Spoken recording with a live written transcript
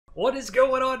What is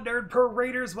going on, Nerd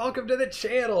Paraders? Welcome to the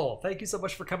channel! Thank you so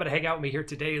much for coming to hang out with me here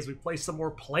today as we play some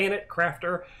more Planet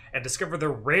Crafter and discover the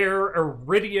rare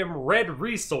Iridium red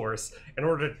resource in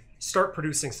order to start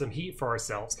producing some heat for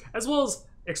ourselves, as well as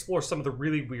explore some of the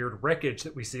really weird wreckage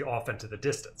that we see off into the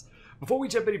distance. Before we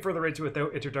jump any further into it though,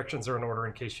 introductions are in order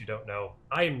in case you don't know.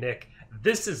 I am Nick,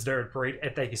 this is Nerd Parade,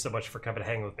 and thank you so much for coming to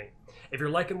hang with me. If you're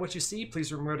liking what you see,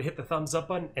 please remember to hit the thumbs up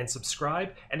button and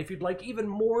subscribe. And if you'd like even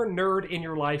more nerd in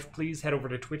your life, please head over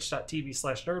to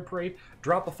twitch.tv/nerdparade,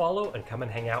 drop a follow, and come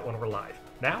and hang out when we're live.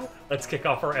 Now, let's kick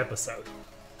off our episode.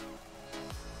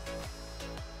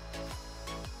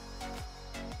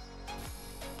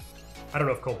 I don't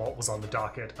know if Cobalt was on the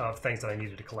docket of things that I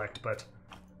needed to collect, but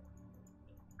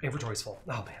inventory's full.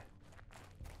 Oh man.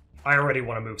 I already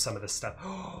want to move some of this stuff.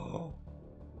 Oh,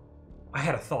 I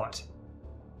had a thought.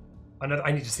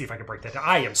 I need to see if I can break that down.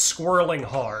 I am squirreling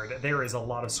hard. There is a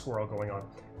lot of squirrel going on.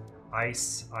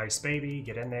 Ice, ice baby,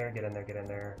 get in there, get in there, get in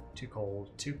there. Too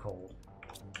cold, too cold.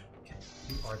 Okay,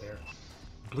 you are there.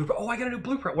 Blueprint. Oh, I got a new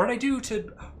blueprint. What did I do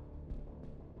to...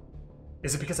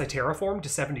 Is it because I terraformed to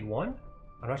 71?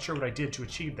 I'm not sure what I did to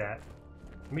achieve that.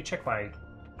 Let me check my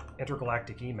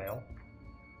intergalactic email.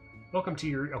 Welcome to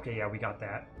your... Okay, yeah, we got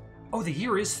that. Oh, the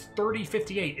year is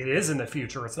 3058. It is in the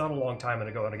future. It's not a long time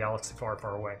ago in a galaxy far,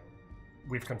 far away.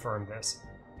 We've confirmed this.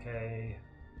 Okay.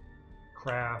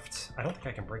 Craft. I don't think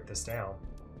I can break this down.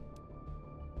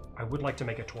 I would like to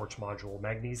make a torch module.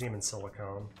 Magnesium and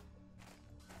silicone.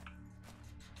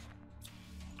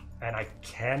 And I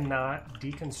cannot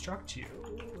deconstruct you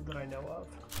that I know of.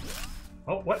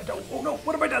 Oh, what? Oh no,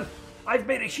 what have I done? I've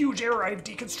made a huge error. I've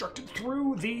deconstructed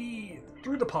through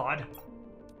the pod.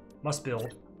 Must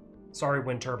build. Sorry,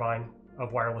 wind turbine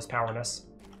of wireless powerness.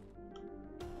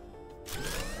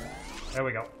 There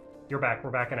we go. You're back. We're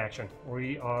back in action.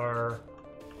 We are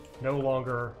no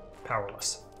longer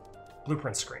powerless.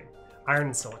 Blueprint screen. Iron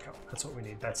and silicone. That's what we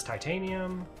need. That's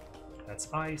titanium. That's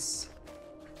ice.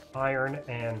 Iron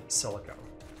and silicone.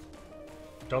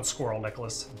 Don't squirrel,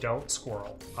 Nicholas. Don't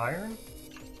squirrel. Iron.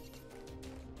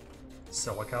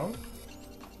 Silicone.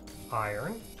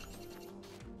 Iron.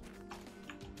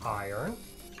 Iron.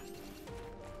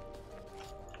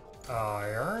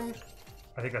 Iron.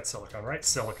 I think that's silicone, right?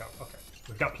 Silicone. Okay.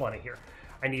 We've got plenty here.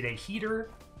 I need a heater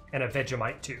and a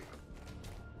Vegemite tube.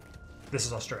 This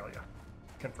is Australia.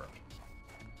 Confirmed.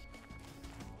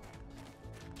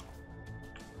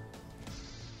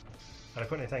 Did I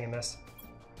put anything in this?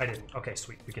 I didn't. Okay,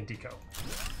 sweet. We can deco.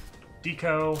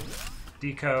 Deco.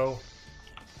 Deco.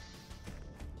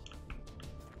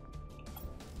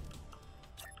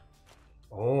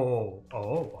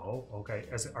 Okay.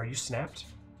 Are you snapped?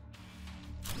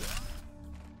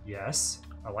 Yes,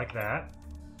 I like that.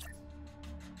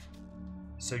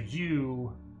 So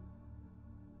you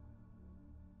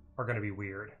are going to be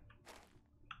weird.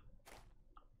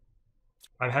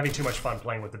 I'm having too much fun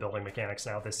playing with the building mechanics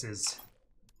now. This is...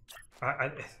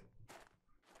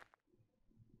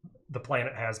 the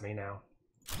planet has me now.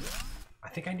 I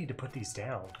think I need to put these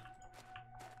down.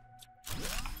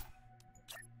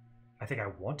 I think I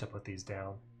want to put these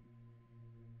down.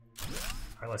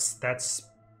 All right, that's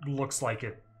looks like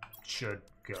it should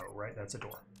go, right? That's a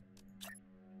door.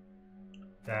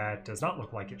 That does not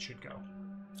look like it should go.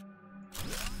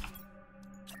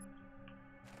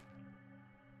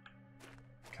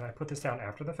 Can I put this down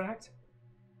after the fact?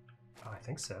 I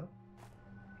think so.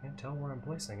 Can't tell where I'm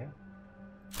placing it.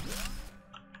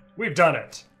 We've done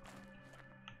it!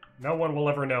 No one will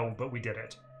ever know, but we did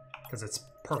it. Because it's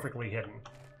perfectly hidden.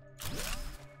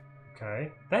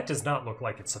 Okay. That does not look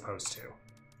like it's supposed to.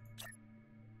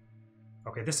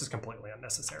 Okay, this is completely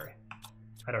unnecessary.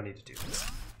 I don't need to do this.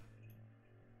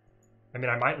 I mean,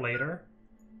 I might later.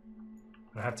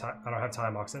 I don't have time. I don't have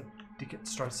time, Oxid.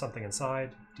 Start something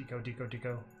inside. Deco, deco,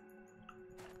 deco.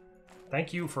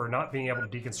 Thank you for not being able to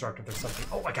deconstruct if there's something.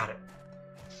 Oh, I got it.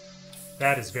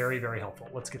 That is very, very helpful.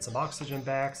 Let's get some oxygen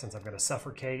back since I'm going to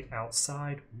suffocate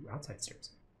outside. Ooh, outside stairs.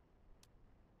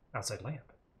 Outside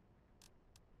lamp.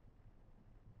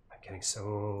 I'm getting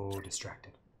so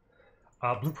distracted.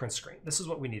 Blueprint screen. This is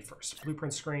what we need first.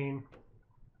 Blueprint screen.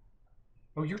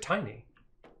 Oh, you're tiny.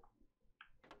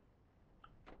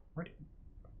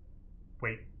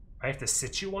 Wait, I have to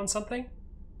sit you on something?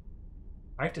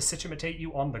 I have to situate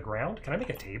you on the ground? Can I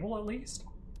make a table at least?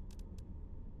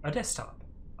 A desktop.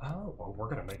 Oh, well, we're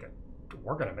gonna make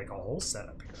a whole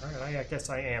setup here. All right, I guess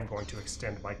I am going to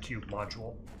extend my cube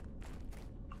module.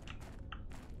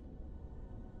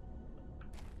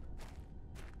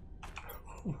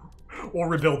 We'll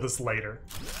rebuild this later.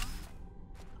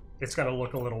 It's gonna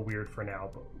look a little weird for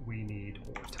now, but we need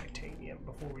more titanium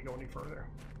before we go any further.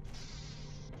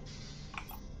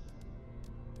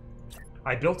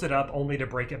 I built it up only to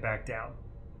break it back down.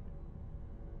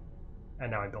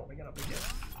 And now I'm building it up again.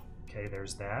 Okay,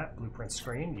 there's that. Blueprint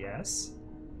screen, yes.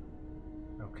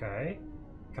 Okay.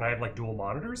 Can I have like dual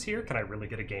monitors here? Can I really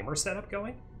get a gamer setup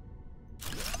going?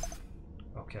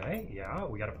 Okay, yeah,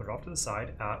 we gotta put it off to the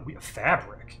side. We have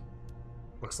fabric.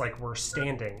 Looks like we're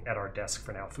standing at our desk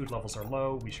for now. Food levels are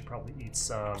low. We should probably eat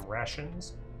some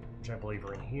rations, which I believe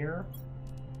are in here.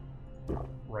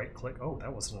 Right click. Oh,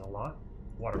 that wasn't a lot.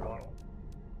 Water bottle.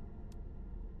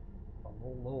 A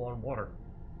little low on water.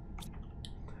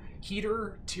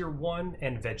 Heater, tier 1,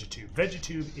 and Vegetube.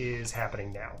 Vegetube is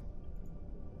happening now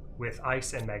with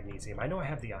ice and magnesium. I know I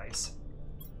have the ice.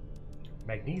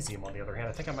 Magnesium, on the other hand,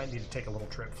 I think I might need to take a little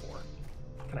trip for.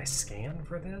 Can I scan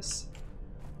for this?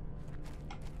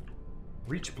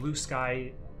 Reach blue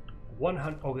sky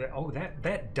 100.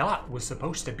 That dot was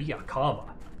supposed to be a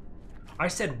comma. I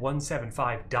said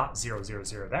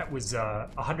 175.000. That was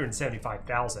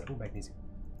 175,000. Oh, magnesium.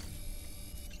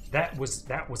 That was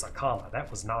a comma.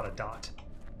 That was not a dot.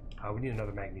 We need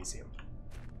another magnesium.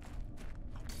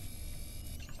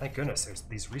 Thank goodness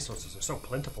these resources are so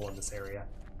plentiful in this area.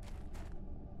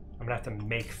 I'm gonna have to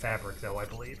make fabric though, I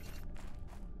believe.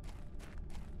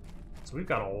 So we've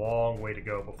got a long way to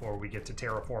go before we get to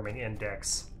terraforming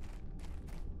index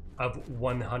of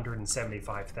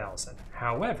 175,000.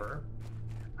 However,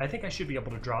 I think I should be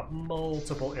able to drop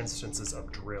multiple instances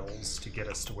of drills to get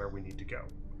us to where we need to go.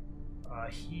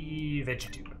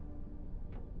 Vegetube.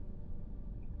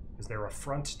 Is there a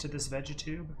front to this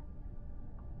Vegetube?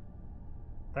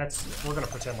 We're gonna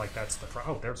pretend like that's the front.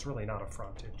 Oh, there's really not a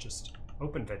front. It's just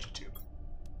open Vegetube.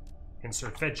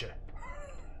 Insert Veget.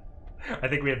 I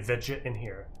think we have Veget in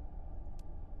here.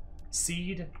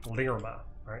 Seed Lirma.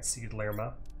 Alright, Seed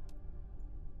Lirma.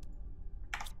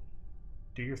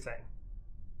 Do your thing.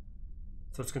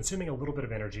 So it's consuming a little bit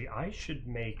of energy. I should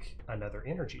make another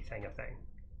energy thing a thing.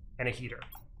 And a heater.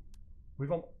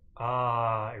 We've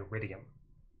Iridium.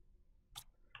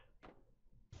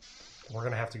 We're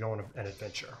gonna have to go on an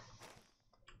adventure.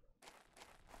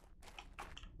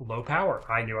 Low power.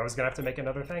 I knew I was gonna have to make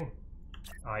another thing.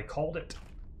 I called it.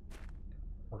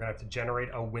 We're gonna have to generate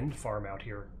a wind farm out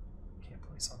here. Can't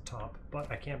place on top,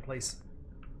 but I can place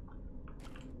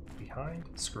behind.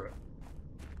 Screw it.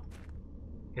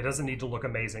 It doesn't need to look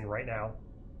amazing right now.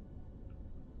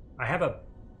 I have a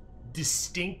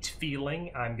distinct feeling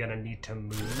I'm gonna need to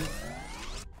move.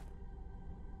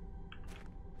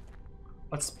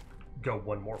 Let's go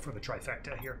one more for the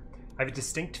trifecta here. I have a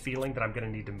distinct feeling that I'm gonna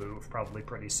need to move probably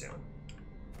pretty soon.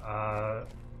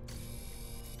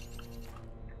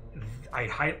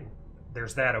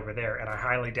 There's that over there, and I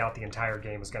highly doubt the entire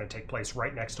game is going to take place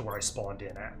right next to where I spawned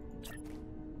in at.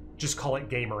 Just call it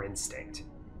gamer instinct.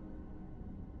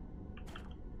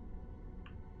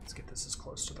 Let's get this as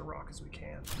close to the rock as we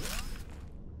can.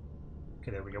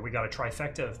 Okay, there we go. We got a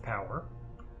trifecta of power.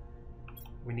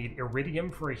 We need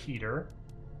Iridium for a heater,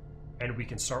 and we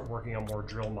can start working on more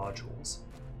drill modules.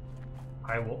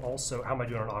 I will also... How am I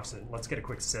doing on oxygen? Let's get a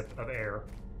quick sip of air.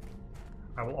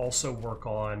 I will also work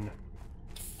on...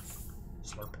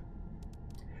 Slurp.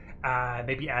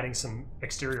 Maybe adding some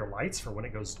exterior lights for when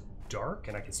it goes dark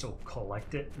and I can still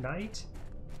collect at night.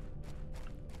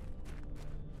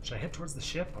 Should I head towards the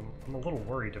ship? I'm a little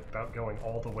worried about going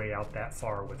all the way out that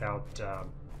far without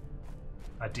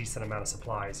a decent amount of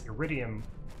supplies. Iridium...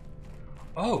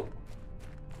 Oh!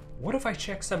 What if I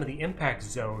check some of the impact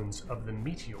zones of the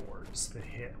meteors that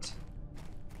hit?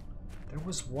 There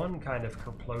was one kind of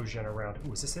corplosion around...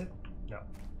 Ooh, is this it? No.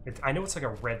 I know it's like a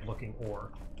red-looking ore,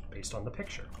 based on the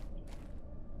picture.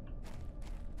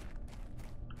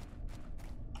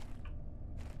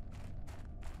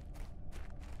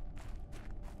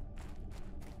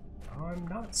 I'm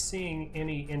not seeing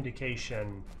any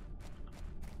indication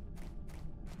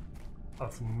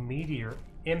of meteor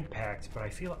impact, but I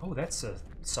feel... Oh, that's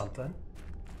something.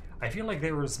 I feel like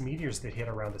there was meteors that hit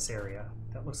around this area.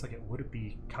 That looks like it would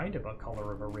be kind of a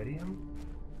color of iridium.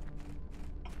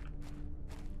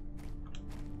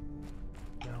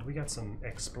 Now, we got some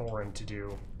exploring to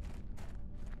do.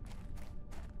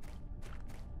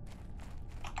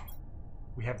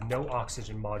 We have no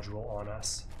oxygen module on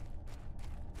us.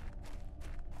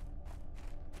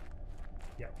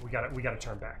 Yeah, we gotta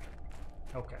turn back.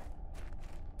 Okay.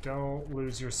 Don't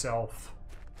lose yourself.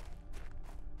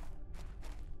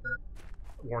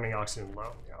 Warning, oxygen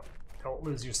low. Yeah. Don't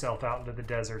lose yourself out into the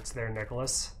deserts there,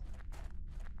 Nicholas.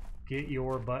 Get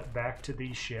your butt back to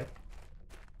the ship.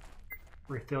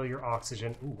 Refill your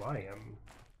oxygen. Ooh, I am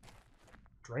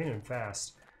draining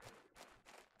fast.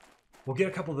 We'll get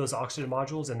a couple of those oxygen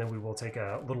modules, and then we will take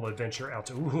a little adventure out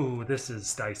to... Ooh, this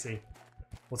is dicey.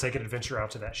 We'll take an adventure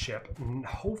out to that ship.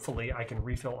 Hopefully, I can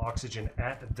refill oxygen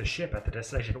at the ship, at the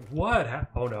destination. What?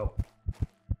 Oh, no.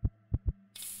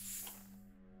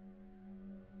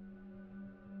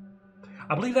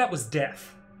 I believe that was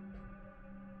death.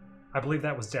 I believe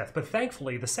that was death. But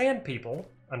thankfully, the Sand People,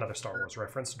 another Star Wars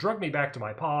reference, drug me back to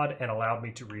my pod and allowed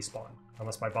me to respawn.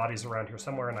 Unless my body's around here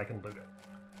somewhere and I can loot it.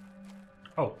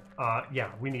 Oh,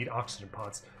 yeah, we need oxygen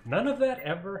pods. None of that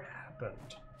ever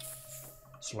happened.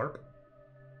 Slurp.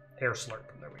 Air slurp.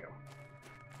 There we go.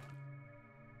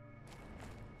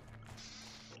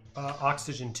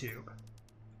 Oxygen tube.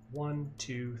 1,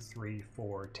 2, 3,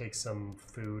 4. Take some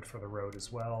food for the road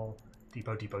as well.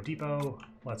 Depot, depot, depot.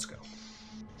 Let's go.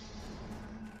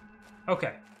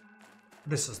 Okay.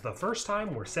 This is the first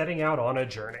time we're setting out on a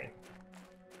journey.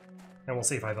 And we'll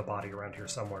see if I have a body around here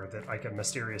somewhere that I can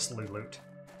mysteriously loot.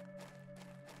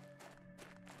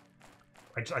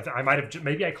 I might have...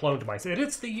 Maybe I cloned myself.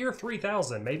 It's the year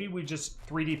 3000. Maybe we just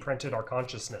 3D printed our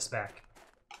consciousness back.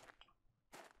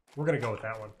 We're going to go with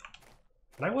that one.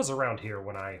 And I was around here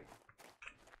when I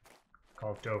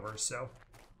conked over, so...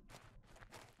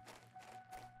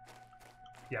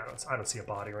 Yeah, I don't see a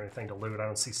body or anything to loot. I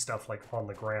don't see stuff, like, on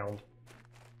the ground.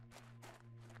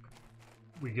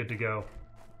 We good to go.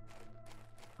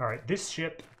 Alright, this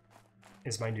ship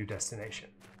is my new destination.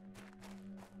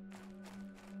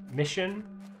 Mission,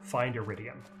 find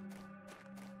Iridium.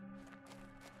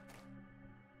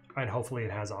 And hopefully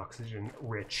it has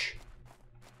oxygen-rich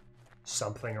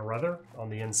something or other on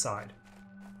the inside.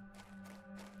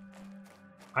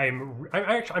 I'm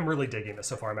really digging this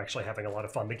so far. I'm actually having a lot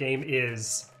of fun. The game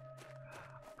is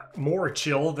more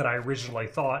chill than I originally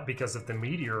thought because of the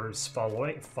meteors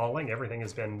falling. Everything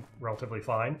has been relatively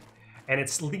fine. And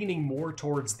it's leaning more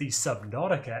towards the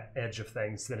Subnautica edge of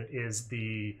things than it is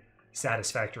the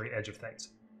Satisfactory edge of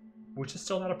things. Which is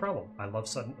still not a problem. I love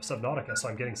Subnautica, so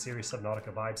I'm getting serious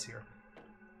Subnautica vibes here.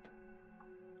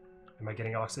 Am I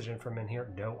getting oxygen from in here?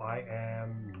 No, I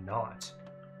am not.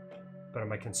 But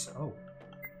am I oh.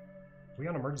 Are we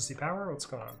on emergency power? What's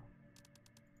going on?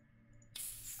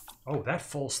 Oh, that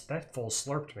full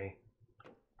slurped me.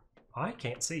 I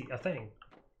can't see a thing.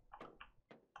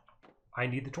 I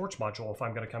need the torch module if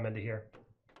I'm going to come into here.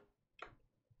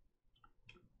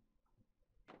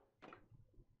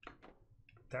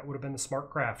 That would have been the smart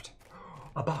craft.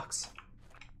 A box.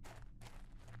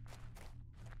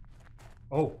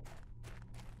 Oh.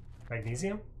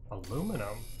 Magnesium?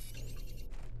 Aluminum?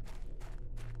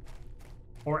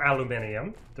 Or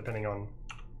aluminium, depending on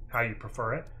how you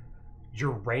prefer it.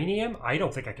 Uranium? I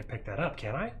don't think I can pick that up,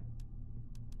 can I?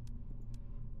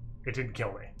 It didn't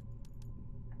kill me.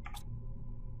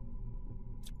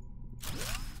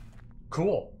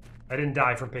 Cool. I didn't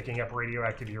die from picking up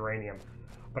radioactive uranium.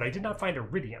 But I did not find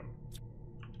iridium.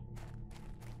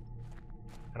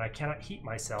 And I cannot heat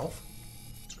myself.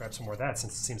 Let's grab some more of that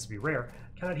since it seems to be rare.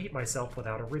 Cannot heat myself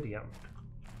without iridium.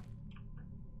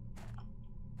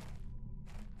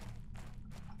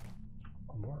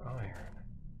 More iron.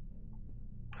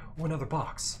 Oh, another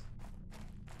box.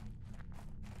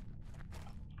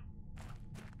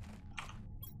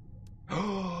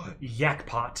 Oh, yak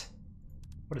pot.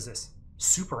 What is this?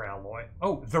 Super alloy.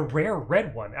 Oh, the rare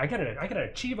red one. I got an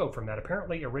achievo from that.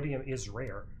 Apparently, iridium is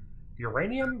rare.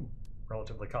 Uranium,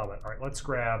 relatively common. All right, let's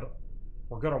grab.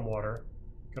 We're good on water.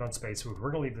 Good on space food.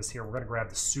 We're gonna leave this here. We're gonna grab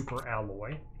the super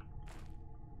alloy,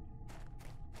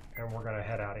 and we're gonna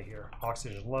head out of here.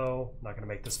 Oxygen low. Not gonna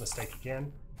make this mistake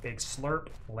again. Big slurp.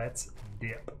 Let's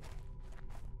dip.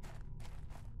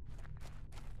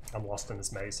 I'm lost in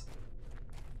this maze.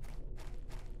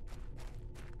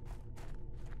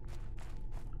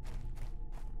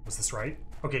 Was this right?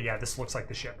 Okay, yeah, this looks like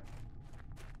the ship.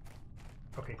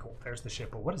 Okay, cool. There's the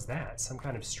ship. But what is that? Some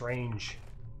kind of strange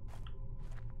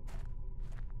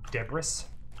debris?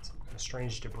 Some kind of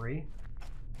strange debris?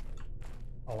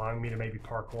 Allowing me to maybe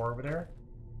parkour over there?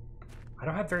 I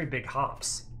don't have very big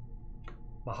hops.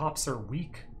 My hops are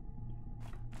weak.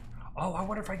 Oh, I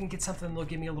wonder if I can get something that'll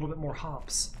give me a little bit more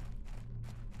hops.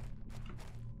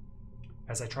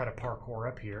 As I try to parkour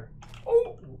up here.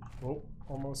 Oh! Oh,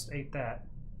 almost ate that.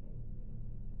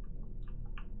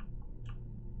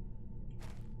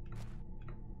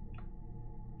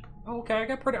 Oh, okay, I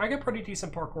got pretty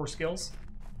decent parkour skills.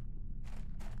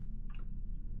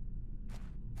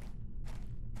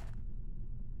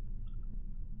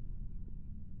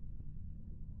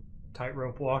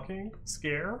 Tightrope walking,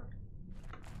 scare.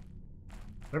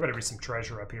 There better be some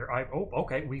treasure up here. Oh,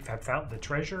 okay, we have found the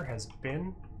treasure has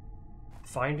been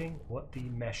finding what the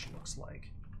mesh looks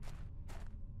like.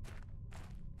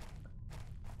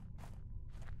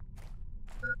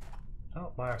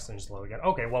 Oh, my oxygen's low again.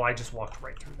 Okay, well, I just walked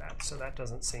right through that, so that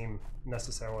doesn't seem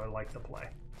necessarily like the play.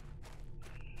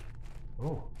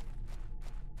 Ooh.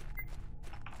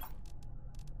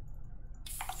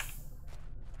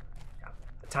 Yeah,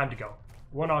 time to go.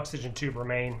 1 oxygen tube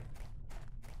remain.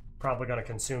 Probably going to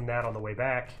consume that on the way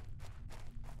back.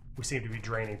 We seem to be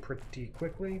draining pretty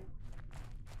quickly.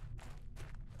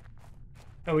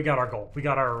 And we got our goal. We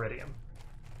got our Iridium.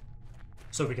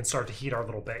 So we can start to heat our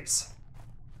little base.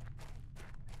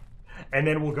 And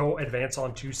then we'll go advance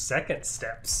on to second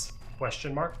steps.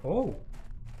 Question mark. Oh.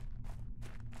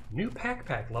 New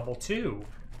backpack level 2.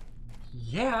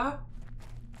 Yeah.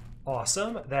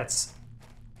 Awesome. That's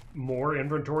more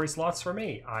inventory slots for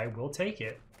me. I will take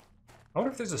it. I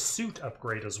wonder if there's a suit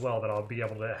upgrade as well that I'll be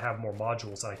able to have more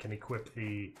modules. I can equip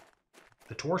the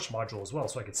torch module as well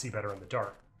so I can see better in the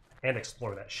dark and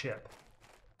explore that ship.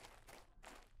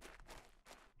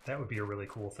 That would be a really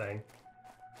cool thing.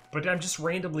 But I'm just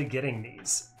randomly getting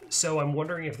these. So I'm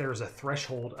wondering if there's a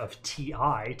threshold of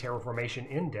TI,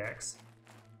 Terraformation Index,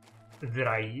 that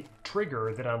I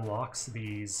trigger that unlocks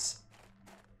these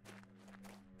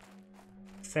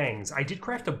things. I did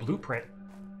craft a blueprint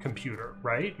computer,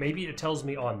 right? Maybe it tells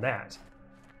me on that.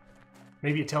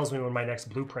 Maybe it tells me when my next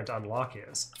blueprint unlock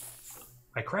is.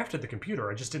 I crafted the computer,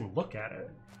 I just didn't look at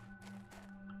it.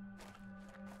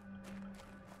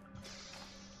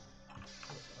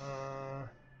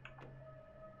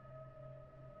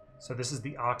 So this is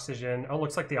the oxygen. Oh,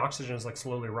 looks like the oxygen is like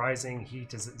slowly rising.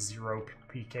 Heat is at 0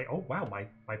 pk. Oh wow, my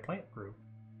plant grew.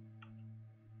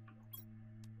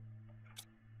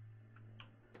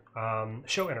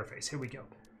 Show interface, here we go.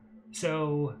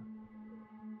 So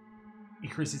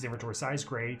increases inventory size,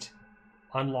 great.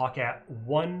 Unlock at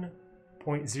 1.00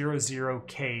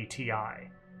 KTI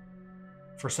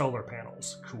for solar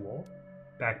panels, cool.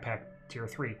 Backpack tier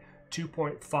 3.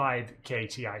 2.5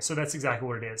 KTI. So that's exactly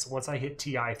what it is. Once I hit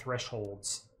TI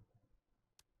thresholds,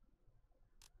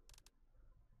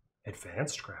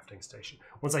 advanced crafting station.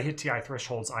 Once I hit TI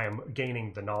thresholds, I am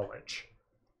gaining the knowledge.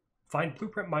 Find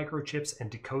blueprint microchips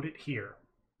and decode it here.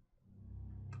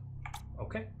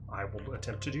 Okay, I will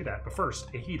attempt to do that. But first,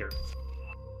 a heater.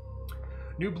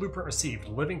 New blueprint received.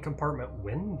 Living compartment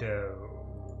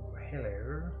window.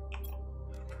 Hello.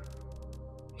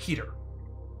 Heater.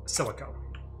 Silicone.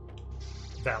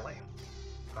 Valley.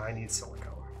 I need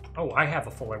silicone. Oh, I have a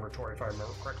full inventory if I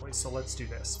remember correctly, so let's do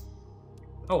this.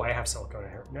 Oh, I have silicone in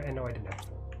here. No, I didn't have a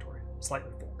full inventory.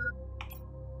 Slightly full.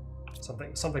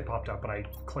 Something popped up and I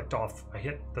clicked off. I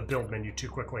hit the build menu too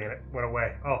quickly and it went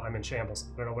away. Oh, I'm in shambles.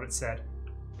 I don't know what it said.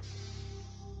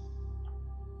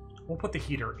 We'll put the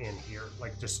heater in here.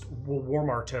 Like, just, we'll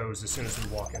warm our toes as soon as we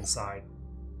walk inside.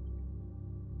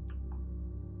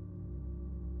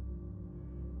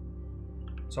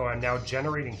 So I'm now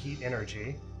generating heat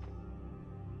energy.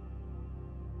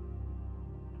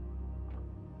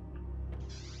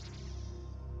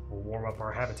 We'll warm up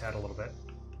our habitat a little bit.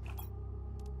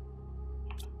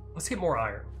 Let's get more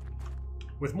iron.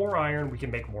 With more iron, we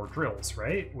can make more drills,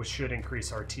 right? Which should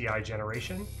increase our TI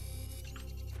generation.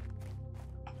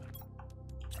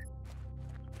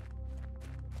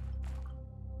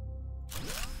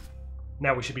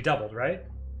 Now we should be doubled, right?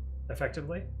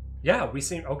 Effectively. Yeah, we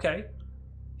seem okay.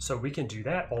 So we can do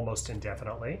that almost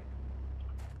indefinitely.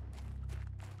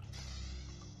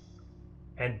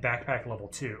 And backpack level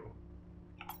 2.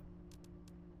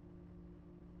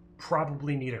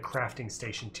 Probably need a crafting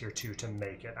station tier 2 to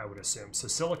make it, I would assume. So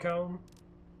silicone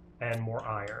and more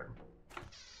iron.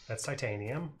 That's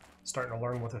titanium. Starting to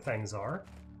learn what the things are.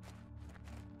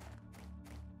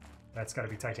 That's got to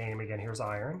be titanium again. Here's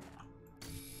iron.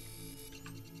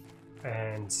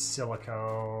 And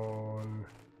silicone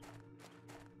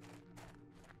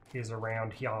is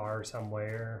around here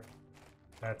somewhere.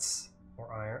 That's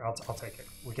more iron. I'll take it.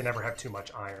 We can never have too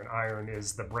much iron. Iron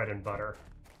is the bread and butter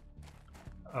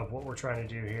of what we're trying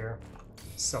to do here.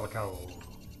 Silicone.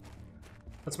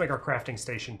 Let's make our crafting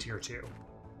station tier 2.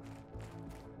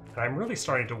 And I'm really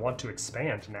starting to want to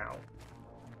expand now.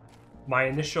 My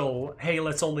initial, hey,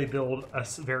 let's only build a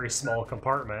very small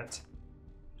compartment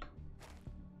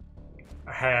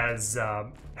has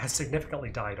significantly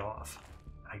died off.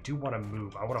 I do want to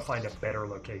move. I want to find a better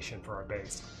location for our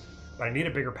base. But I need a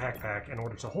bigger backpack in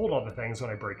order to hold all the things when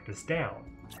I break this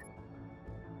down.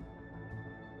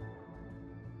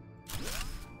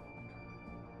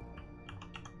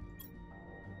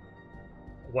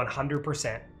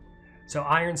 %. So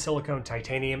iron, silicone,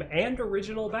 titanium, and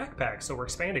original backpack. So we're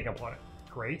expanding upon it.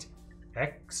 Great.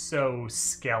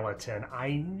 Exoskeleton.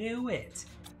 I knew it.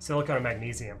 Silicone and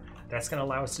magnesium. That's going to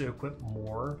allow us to equip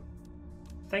more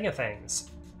thing-a-things.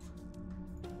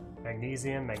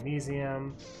 Magnesium,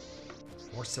 magnesium.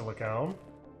 More silicone.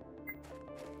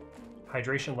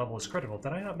 Hydration level is critical.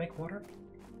 Did I not make water?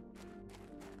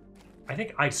 I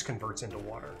think ice converts into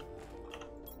water.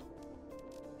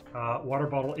 Water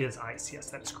bottle is ice. Yes,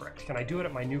 that is correct. Can I do it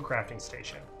at my new crafting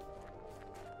station?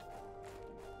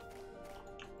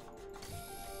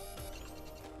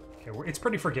 Okay, it's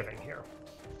pretty forgiving here.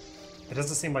 It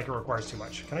doesn't seem like it requires too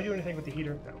much. Can I do anything with the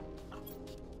heater?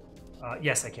 No.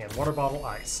 Yes, I can. Water bottle,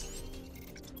 ice.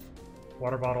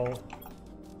 Water bottle,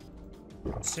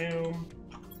 consume.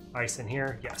 Ice in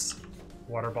here, yes.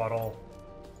 Water bottle,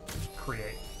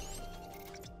 create.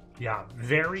 Yeah,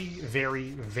 very,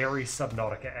 very, very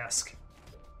Subnautica-esque.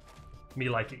 Me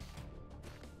likey.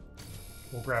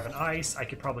 We'll grab an ice. I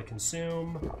could probably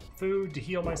consume food to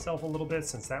heal myself a little bit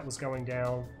since that was going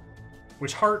down.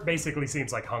 Which heart basically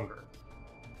seems like hunger.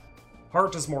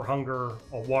 Heart is more hunger.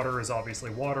 Water is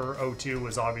obviously water. O2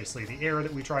 is obviously the air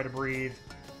that we try to breathe.